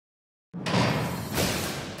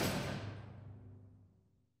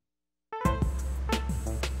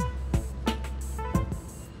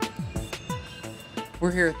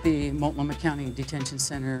We're here at the Multnomah County Detention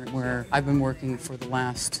Center where I've been working for the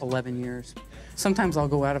last 11 years. Sometimes I'll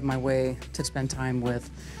go out of my way to spend time with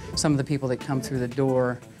some of the people that come through the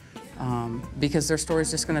door because their story's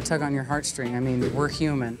just going to tug on your heartstring. I mean, we're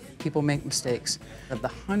human. People make mistakes. Of the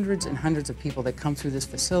hundreds and hundreds of people that come through this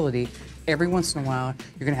facility, every once in a while,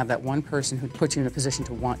 you're going to have that one person who puts you in a position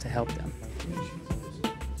to want to help them.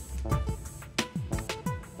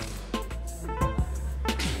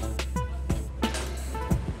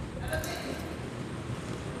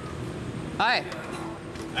 Hi.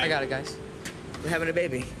 I got it, guys. We're having a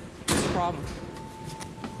baby. What's the problem?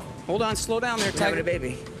 Hold on, slow down there, We're having a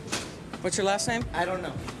baby. What's your last name? I don't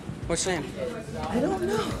know. What's your name? I don't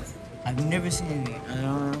know. I've never seen anything. I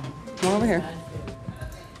don't know. Come on over here.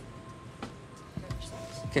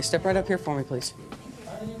 Okay, step right up here for me, please.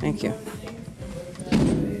 Thank you.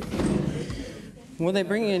 What are they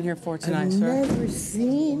bringing you in here for tonight, sir? I've never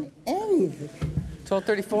seen anything.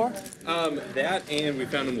 1234? That and we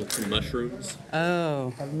found him with some mushrooms.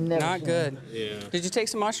 Oh, not good. Yeah. Did you take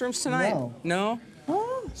some mushrooms tonight? No. No?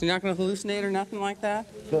 Oh. So you're not going to hallucinate or nothing like that?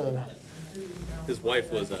 Good. His wife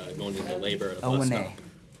was going into labor at a bus stop.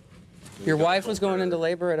 Your wife was going into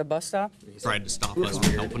labor at a bus stop? He tried to stop us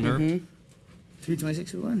from helping her.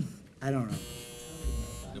 326-1? I don't know.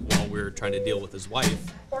 While we were trying to deal with his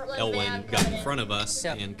wife, Elwin got in front of us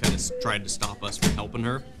and kind of tried to stop us from helping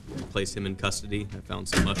her. We placed him in custody. I found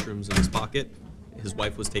some mushrooms in his pocket. His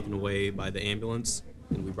wife was taken away by the ambulance,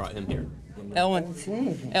 and we brought him here.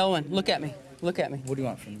 Elwin, look at me. Look at me. What do you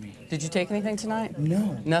want from me? Did you take anything tonight?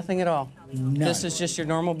 No. Nothing at all? None. This is just your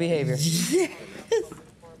normal behavior?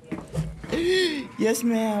 Yes,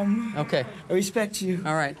 ma'am. Okay. I respect you.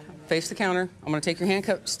 All right. Face the counter. I'm going to take your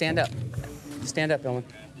handcuffs. Stand up. Stand up, Elwin.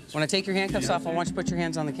 When I take your handcuffs off, I want you to put your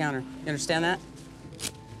hands on the counter. You understand that?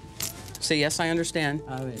 Say, yes, I understand.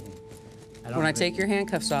 When I take your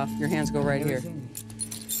handcuffs off, your hands go right here.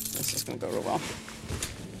 This is going to go real well.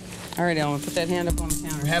 All right, Elwin, put that hand up on the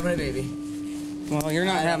counter. We're having a baby. Well, you're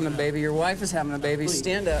not having a baby. Your wife is having a baby. Please.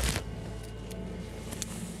 Stand up.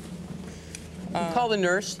 Call the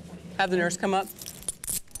nurse. Have the nurse come up.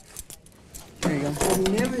 There you go.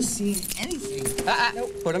 I've never seen anything.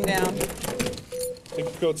 Nope. Put him down.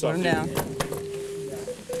 Put him down.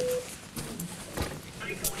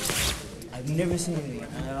 I've never seen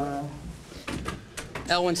anything.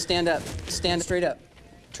 Elwin, stand up. Stand straight up.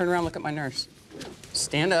 Turn around, look at my nurse.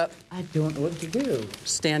 Stand up. I don't know what to do.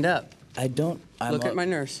 Stand up. I don't. Look at my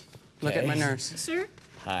nurse. Look at my nurse. Sir,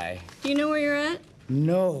 Hi. do you know where you're at?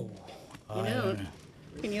 No. You don't.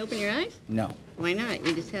 Can you open your eyes? No. Why not?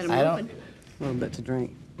 You just had them I don't- open. A little bit to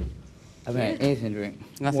drink. I haven't had anything to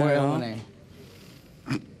drink. Nothing More at all? lemonade.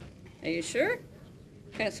 Are you sure?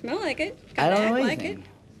 Kind of smell like it. I Kinda don't know act like anything.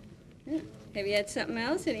 it. Yeah. Have you had something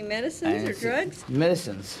else? Any I medicines or didn't see- drugs?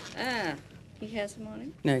 Medicines. Ah, he has them on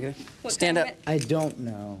him. Negative. What Stand kind up. of I don't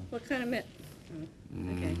know. What kind of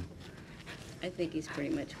okay. I think he's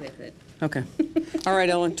pretty much with it. Okay. All right,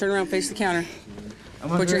 Elwin, turn around, face the counter.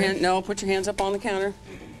 Put your hands up on the counter.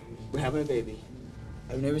 We're having a baby.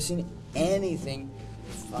 I've never seen anything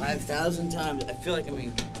 5,000 times. I feel like I'm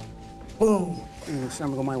being boom, I'm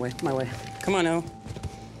gonna go my way. My way. Come on, El.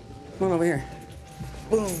 Come on over here.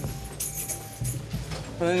 boom.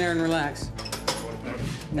 Put it in there and relax.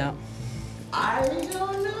 No. I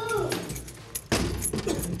don't know.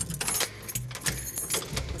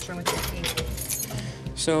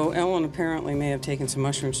 So Elwin apparently may have taken some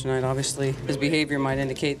mushrooms tonight. Obviously, his behavior might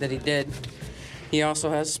indicate that he did. He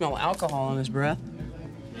also has smell of alcohol in his breath.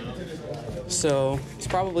 So he's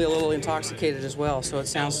probably a little intoxicated as well. So it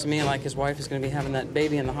sounds to me like his wife is going to be having that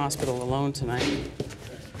baby in the hospital alone tonight.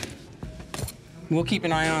 We'll keep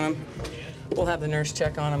an eye on him. We'll have the nurse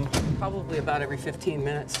check on him probably about every 15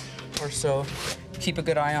 minutes or so. Keep a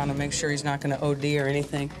good eye on him, make sure he's not going to OD or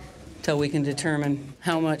anything until we can determine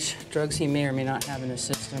how much drugs he may or may not have in his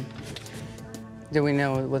system. Do we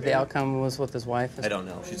know what the outcome was with his wife? I don't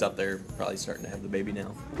know. She's up there probably starting to have the baby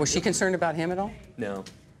now. Was she concerned about him at all? No.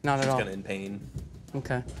 Not at all? She's kind of in pain.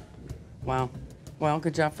 Okay. Wow. Well,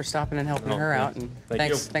 good job for stopping and helping Oh, her yeah. out. And Thank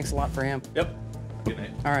you. thanks a lot for him. Yep. Good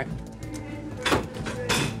night. All right.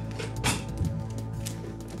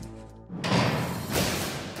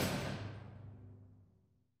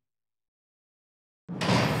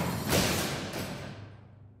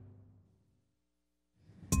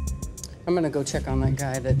 I'm gonna go check on that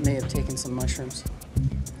guy that may have taken some mushrooms.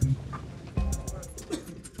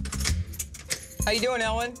 How you doing,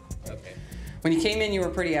 Elwin? Okay. When you came in, you were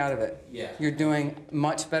pretty out of it. Yeah. You're doing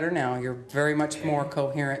much better now. You're very much more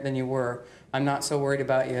coherent than you were. I'm not so worried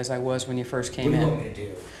about you as I was when you first came in. What do you want me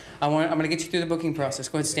to do? I'm gonna get you through the booking process.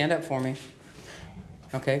 Go ahead, stand up for me.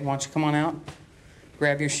 Okay, why don't you come on out?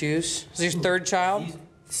 Grab your shoes. Is this your third child?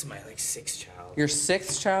 This is my, like, 6th child. Your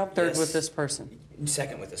 6th child? Third Yes. with this person?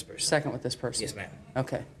 2nd with this person. 2nd with this person? Yes, ma'am.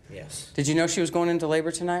 Okay. Yes. Did you know she was going into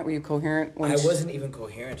labor tonight? Were you coherent? When I wasn't even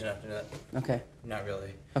coherent enough to know. Okay. Not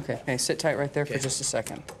really. Okay. Hey, sit tight right there for Okay. just a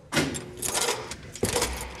second.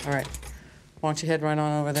 All right. Why don't you head right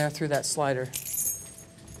on over there through that slider?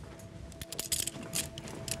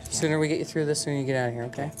 Sooner we get you through this, sooner you get out of here,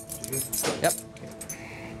 okay? Yep.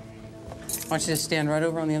 Why don't you just stand right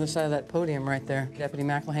over on the other side of that podium right there. Deputy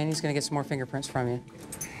McElhaney's going to get some more fingerprints from you.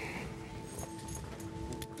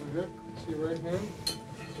 Okay. See your right hand.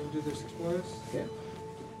 Don't do this twice. Okay.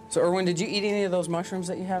 So, Erwin, did you eat any of those mushrooms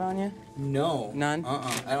that you had on you? No. None?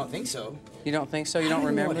 I don't think so. You don't think so? You I don't know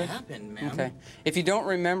remember what it? happened, ma'am. Okay. If you don't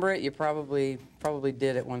remember it, you probably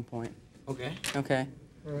did at one point. Okay. Okay.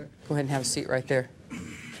 All right. Go ahead and have a seat right there.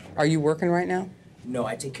 Are you working right now? No,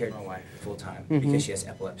 I take care of my wife full time Mm-hmm. because she has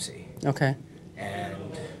epilepsy. Okay. And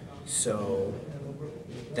so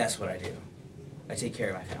that's what I do. I take care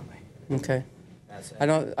of my family. Okay. That's it. I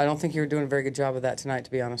don't think you were doing a very good job of that tonight,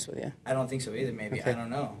 to be honest with you. I don't think so either, maybe. Okay. I don't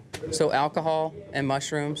know. So alcohol and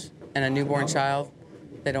mushrooms and a newborn child,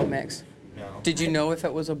 they don't mix. No. Did you know if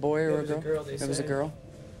it was a boy or It was a girl, they It was a said. girl?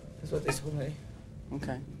 That's what they told me.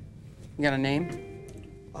 Okay. You got a name?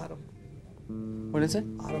 Autumn. What is it?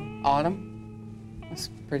 Autumn. Autumn? That's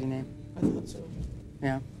a pretty name. I thought so.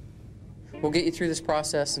 Yeah. We'll get you through this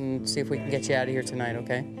process and see if we can get you out of here tonight,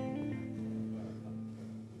 okay?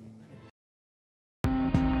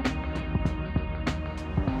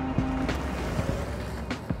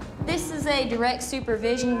 This is a direct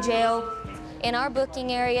supervision jail. In our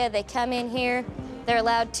booking area, they come in here, they're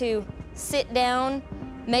allowed to sit down,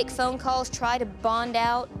 make phone calls, try to bond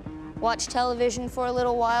out, watch television for a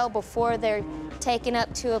little while before they're taken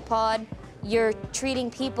up to a pod. You're treating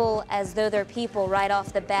people as though they're people right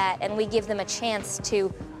off the bat, and we give them a chance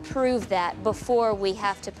to prove that before we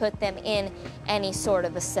have to put them in any sort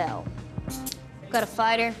of a cell. Got a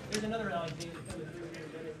fighter. There's another LAPD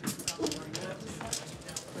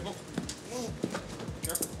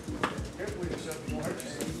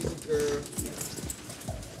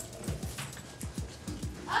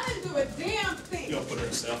I didn't do a damn thing. You'll put her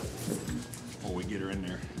in a cell before we get her in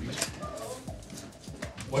there.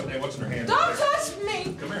 What's in her hand? Don't touch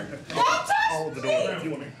me. Come here. Don't touch Hold the me. door. You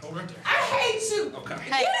want me? Hold right there. I hate you. Okay.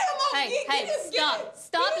 Hey, Get him off hey, me. hey, Get him, stop. get him.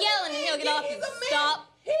 Stop He's a yelling and man. he'll get off you. He's a man. Stop.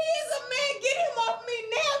 He is a man. Get him off me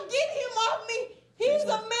now. Get him off me. He's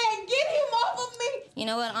a man. Get him off of me. You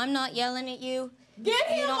know what? I'm not yelling at you. Get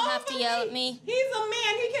him You don't off have to of yell at me. He's a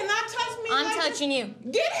man. He cannot touch me. I'm like touching you.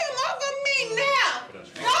 this. Get him off of me now. Don't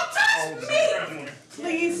touch Hold the me. door. You want me?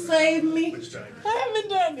 Please save me. Please try. I haven't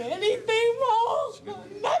done anything wrong.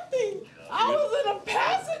 Nothing. I was in a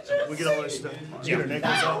passenger We get all this stuff. Did you get her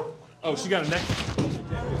necklace off? Oh, she got a necklace.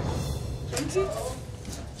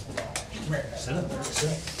 Sit up there. Sit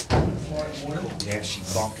up. Yeah, she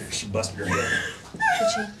bonked her. She busted her head. Did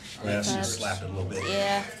she? Yeah, she slapped it a little bit.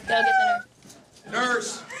 Yeah. Go get the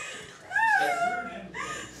nurse. Nurse!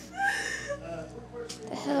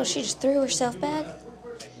 The hell? She just threw herself back?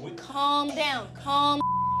 Calm down. Calm.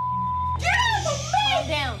 Get off of me! Calm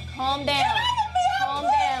down. Calm down. Get off of me! Calm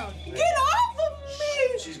down. Get off of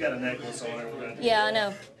me! She's got a necklace on her. We're gonna- Yeah, I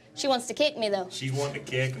know. She wants to kick me though. She's wanting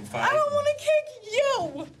to kick and fight. I don't want to kick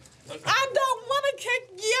you. I don't want to kick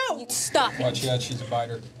you. Stop it. Watch out, she's a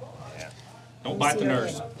biter. Yeah. Don't bite the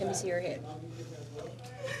nurse. Let me see her head.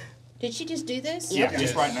 Did she just do this? Yeah,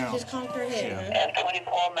 just right now. Just conked her head. Yeah. No, they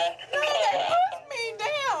pushed me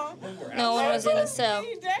down. No one was in the cell.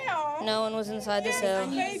 They pushed me down. No one was inside the cell.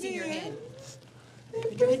 They See your did. head.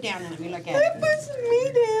 Put your head down and let me look They at it. pushed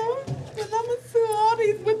me down. And I'm going to sue all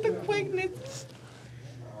these with the quickness.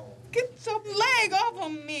 Get your leg off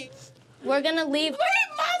of me. We're gonna leave. Leave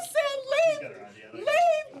my cell. Leave.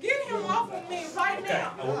 Leave. Get him off of me right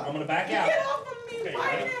now. I'm gonna back out. Get off of me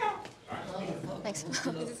right now. Thanks.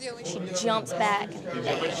 She jumps back and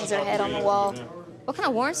bangs her head on the wall. What kind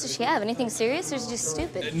of warrants does she have? Anything serious or is it just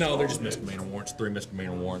stupid? No, they're just misdemeanor warrants. 3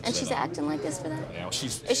 misdemeanor warrants. And she's acting like this for that? Yeah, well,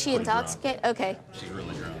 she's. Is she pretty drunk. intoxicated? Okay. She's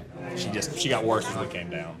really drunk. She got worse as we came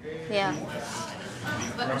down. Yeah.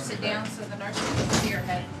 Let her sit down so the nurse can see her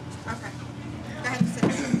head. Okay. Go ahead and sit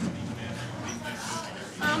down.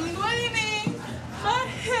 I'm bleeding. My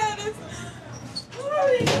head is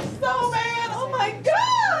bleeding so bad. Oh my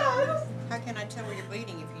God. How can I tell where you're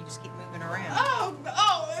bleeding if you just keep moving around? Oh,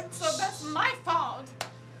 so that's my fault.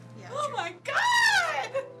 Yeah, Oh sure. my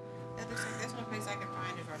God. That's one place I can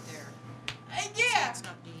find is right there. Yeah. It's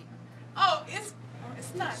not deep. Oh,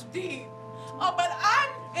 it's not deep. Oh, but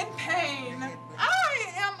I'm in pain. I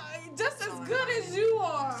am just as good as you are.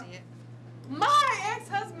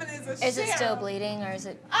 a Is it still sheriff. bleeding, or is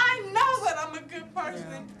it? I know that I'm a good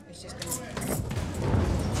person. It's just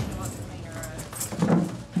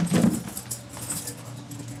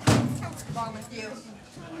What's wrong with you?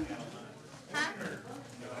 Huh?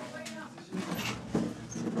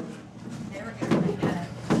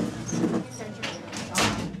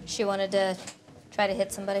 She wanted to try to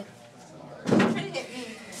hit somebody.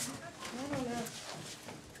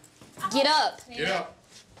 Get up. Get up.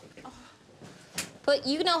 But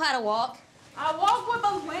you know how to walk. I walk with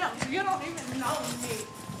a limp. You don't even know me.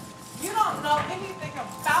 You don't know anything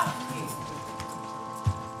about me.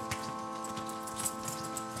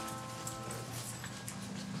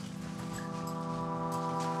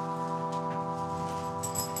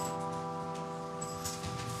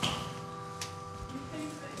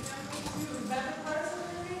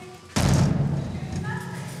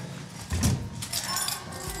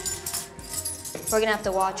 We're gonna have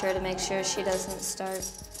to watch her to make sure she doesn't start.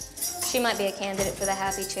 She might be a candidate for the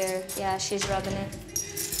happy chair. Yeah, she's rubbing it.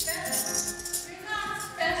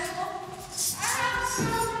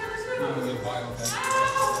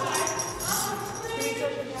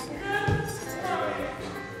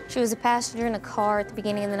 She was a passenger in a car at the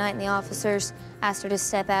beginning of the night, and the officers asked her to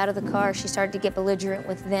step out of the car. She started to get belligerent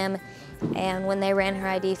with them, and when they ran her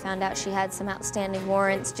ID, found out she had some outstanding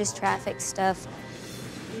warrants, just traffic stuff.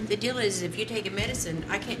 The deal is, if you take a medicine,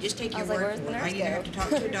 I can't just take your word for it. I either have to talk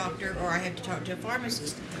to a doctor or I have to talk to a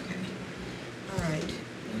pharmacist. Okay. All right.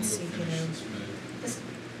 Let's see, You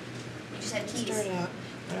just had keys. Start out.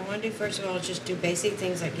 What I want to do first of all is just do basic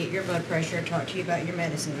things like get your blood pressure, talk to you about your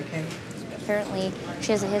medicine, okay? Apparently,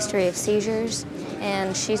 she has a history of seizures,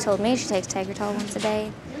 and she told me she takes Tegretol once a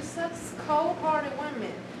day. You're such cold-hearted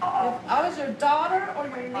women. If I was your daughter or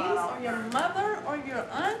your niece or your mother or your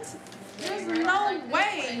aunt, there's no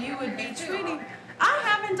way you would be treating. I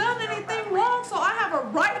haven't done anything wrong, so I have a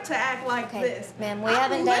right to act like this. Ma'am, we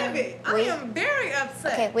haven't done. I am very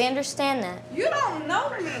upset. Okay, we understand that. You don't know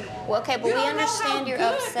me. Well, okay, but You we don't know understand how you're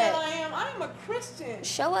good upset. that I am. I am a Christian.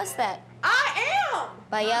 Show us that I am.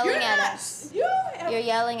 by yelling You're at not- us. You're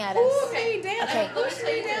yelling at us. pulled me down. Okay. And pushed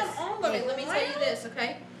me down on the Okay, let me tell you ground. this,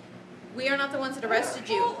 okay? We are not the ones that arrested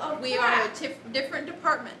you. We are a different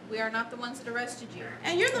department. We are not the ones that arrested you.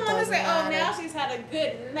 And you're the one that doesn't said, oh, matter. now she's had a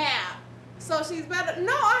good nap. So she's better.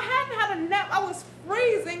 No, I hadn't had a nap. I was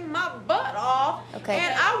freezing my butt off. Okay.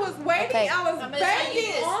 And I was waiting. Okay. I was I'm gonna tell you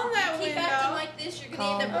banging this. on that Keep window. acting like this, you're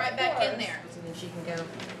gonna end up right back in there. And then she can go.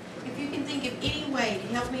 If you can think of any way to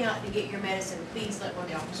help me out to get your medicine, please let one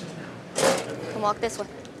of the officers know. Come walk this way.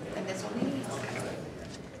 And that's what we need.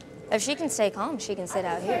 If she can stay calm, she can sit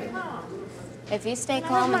out here. Calm. If you stay Can I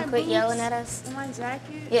calm have and my quit yelling boots at us. and my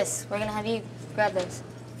jacket? Yes, we're gonna have you grab those.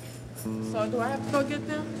 So do I have to go get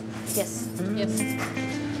them? Yes. Yes.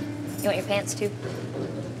 You want your pants too?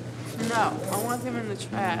 No, I want them in the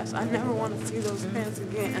trash. I never want to see those pants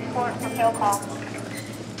again.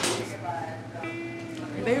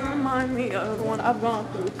 They remind me of the one I've gone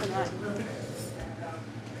through tonight.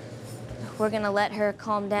 We're gonna let her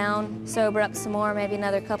calm down, sober up some more, maybe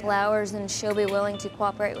another couple hours, and she'll be willing to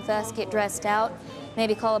cooperate with us, get dressed out,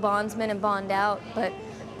 maybe call a bondsman and bond out. But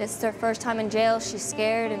this is her first time in jail. She's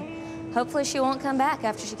scared, and hopefully she won't come back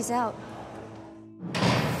after she gets out.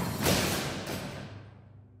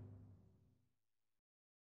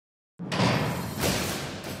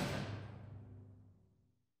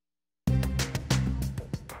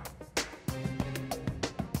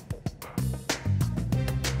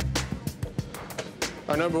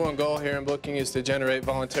 Our number one goal here in booking is to generate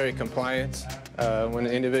voluntary compliance. When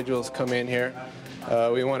individuals come in here,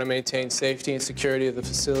 we want to maintain safety and security of the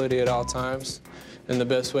facility at all times. And the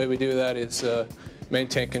best way we do that is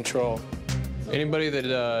maintain control. Anybody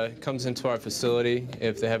that comes into our facility,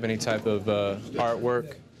 if they have any type of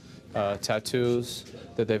artwork, tattoos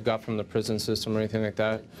that they've got from the prison system or anything like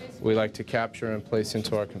that, we like to capture and place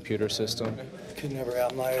into our computer system. Could never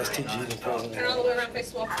out my STG to prison. Turn all the way around,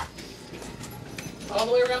 face the wall. All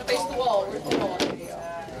the way around, face the wall. Where's the wall?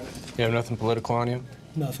 You have nothing political on you?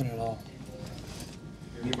 Nothing at all.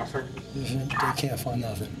 They can't find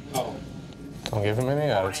nothing. Don't give them any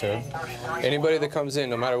attitude. Anybody that comes in,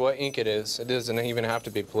 no matter what ink it doesn't even have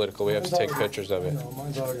to be political. We have to take pictures of it. No,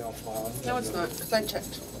 mine's already on file. No, it's not, because I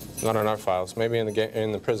checked. Not on our files. Maybe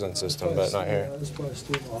in the prison system, but not here. This probably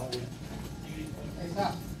still alive.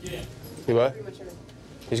 You what?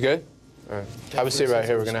 He's good? All right. Have a seat right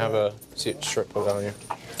here. We're going to have a seat strip put on you.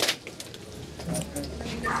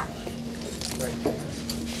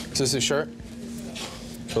 Is this his shirt?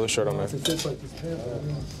 Show the shirt on there. Does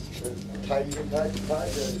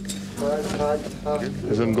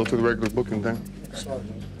them go through the regular booking thing?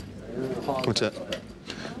 What's that?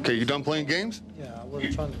 Okay, you done playing games? Yeah, I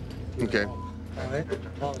wasn't trying to. Okay. All right?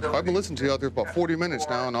 I've been listening to you out there for about 40 minutes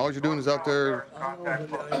now, and all you're doing is out there. I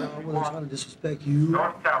wasn't trying to disrespect you. You know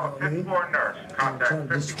what I mean? I'm trying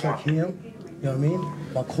to disrespect him. You know what I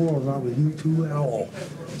mean? My quarrel's not with you two at all.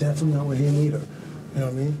 Definitely not with him either. You know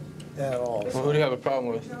what I mean? At all. Well, who do you have a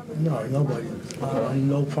problem with? No, nobody.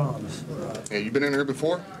 No problems. Yeah, you been in here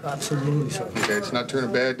before? Absolutely, sir. Okay, it's not turn a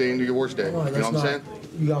bad day into your worst day. All right, You know what I'm saying?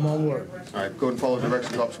 You got my word. All right, go ahead and follow the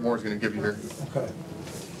directions Officer Moore is going to give you here. Okay.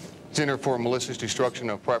 It's in here for malicious destruction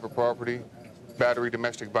of private property, battery,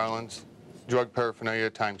 domestic violence, drug paraphernalia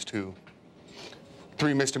 ×2.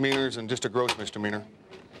 3 misdemeanors and just a gross misdemeanor.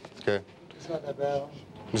 Okay. It's not that bad.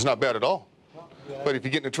 It's not bad at all. But if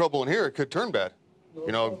you get into trouble in here, it could turn bad.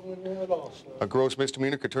 You know, a gross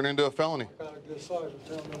misdemeanor could turn into a felony. I got a good sergeant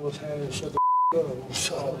telling me what's happening. Shut the up.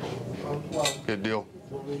 So, Good deal.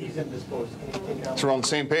 So we're on the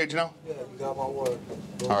same page now? yeah, you got my word.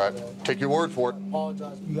 All right. Take your word for it.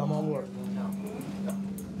 Apologize. You got my word.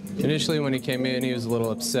 Initially, when he came in, he was a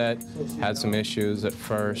little upset, had some issues at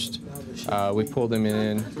first. We pulled him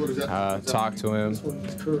in, talked to him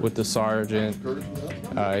with the sergeant.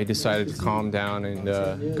 He decided to calm down and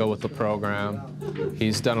go with the program.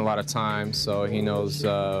 He's done a lot of time, so he knows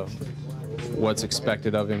what's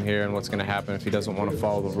expected of him here and what's going to happen if he doesn't want to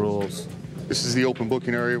follow the rules. This is the open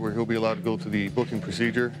booking area where he'll be allowed to go through the booking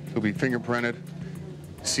procedure. He'll be fingerprinted,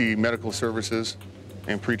 see medical services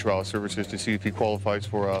and pretrial services to see if he qualifies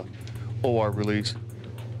for a OR release.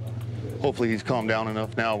 Hopefully he's calmed down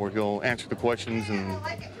enough now where he'll answer the questions and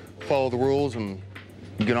follow the rules and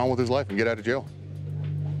get on with his life and get out of jail.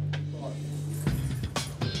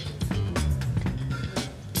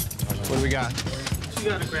 What do we got? You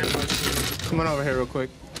got a grand larceny. Come on over here real quick.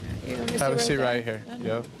 Have a seat right here.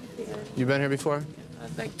 Yep. You been here before?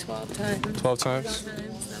 Like 12 times. 12 times?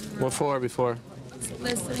 What for before?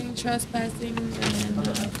 Listening, trespassing,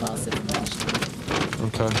 and false information.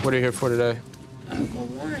 Okay. What are you here for today? Well,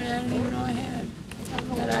 warrant, I didn't even know I had.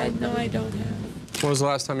 That I know I don't have. When was the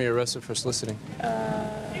last time you were arrested for soliciting?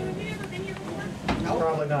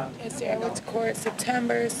 Probably not. Yes, I went to court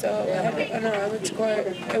September, so I had to, I went to court.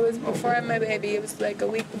 It was before I had my baby. It was like a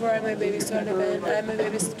week before I had my baby, so I'd have been, I had my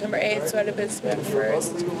baby September 8th, so I'd have been September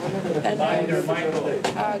 1st. And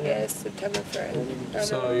then August, September 1st.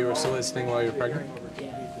 So you were soliciting while you were pregnant?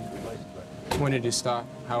 When did you stop?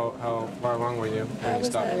 How far along were you when you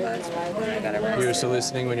stopped? 9 months when I got arrested. You were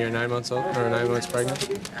soliciting when you were 9 months old or 9 months pregnant?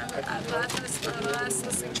 The last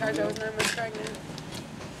soliciting charge, I was 9 months pregnant.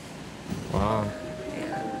 Wow.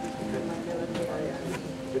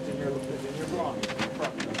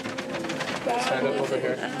 Stand up over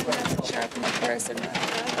here. I don't have to sharpen my purse. Do you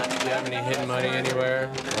have any hidden money anywhere?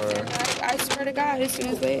 Or? I swear to God, as soon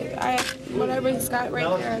as whatever he's got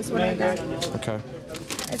right there is what I got. Okay.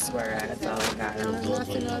 I swear that's all I got. I don't have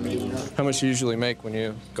nothing on me. How much do you usually make when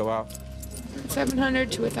you go out?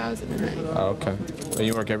 700 to 1,000 a night. Oh, okay. So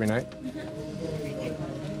you work every night?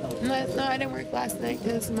 No, I didn't work last night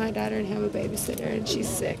because my daughter didn't have a babysitter and she's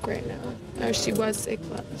sick right now. Or she was sick.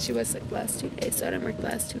 She was sick last 2 days, so I didn't work the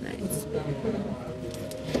last 2 nights.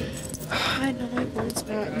 I know my warrant's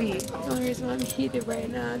not me. The only reason why I'm heated right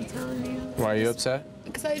now, I'm telling you. Why are you upset?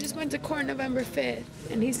 Because I just went to court November 5th,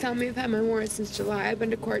 and he's telling me I've had my warrant since July. I've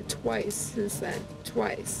been to court twice since then.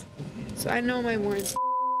 Twice. So I know my warrant's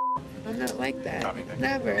I'm not like that.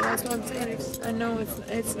 Never. That's what I'm saying. I know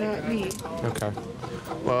it's not me. Okay.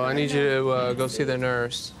 Well, I need you to go see the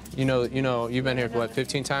nurse. You know, you've been here for what,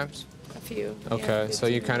 15 times? A few. Okay, Yeah, so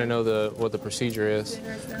you kind of know what the procedure is.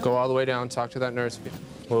 Go all the way down, talk to that nurse.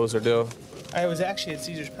 What was her deal? I was actually at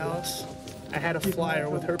Caesar's Palace. I had a flyer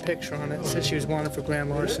with her picture on it. It said she was wanted for grand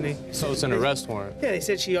larceny. So it's an arrest warrant? Yeah, they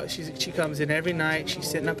said she comes in every night. She's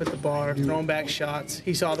sitting up at the bar, throwing back shots.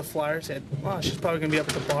 He saw the flyer, said, wow, she's probably going to be up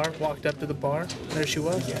at the bar. Walked up to the bar. There she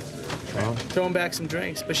was. Wow. Throwing back some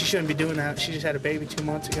drinks. But she shouldn't be doing that. She just had a baby 2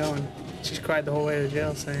 months ago, and she's cried the whole way to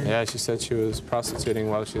jail saying... Yeah, she said she was prostituting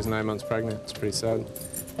while she was 9 months pregnant. It's pretty sad.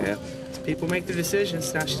 Yeah. People make the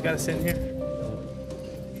decisions. Now she's got to sit in here.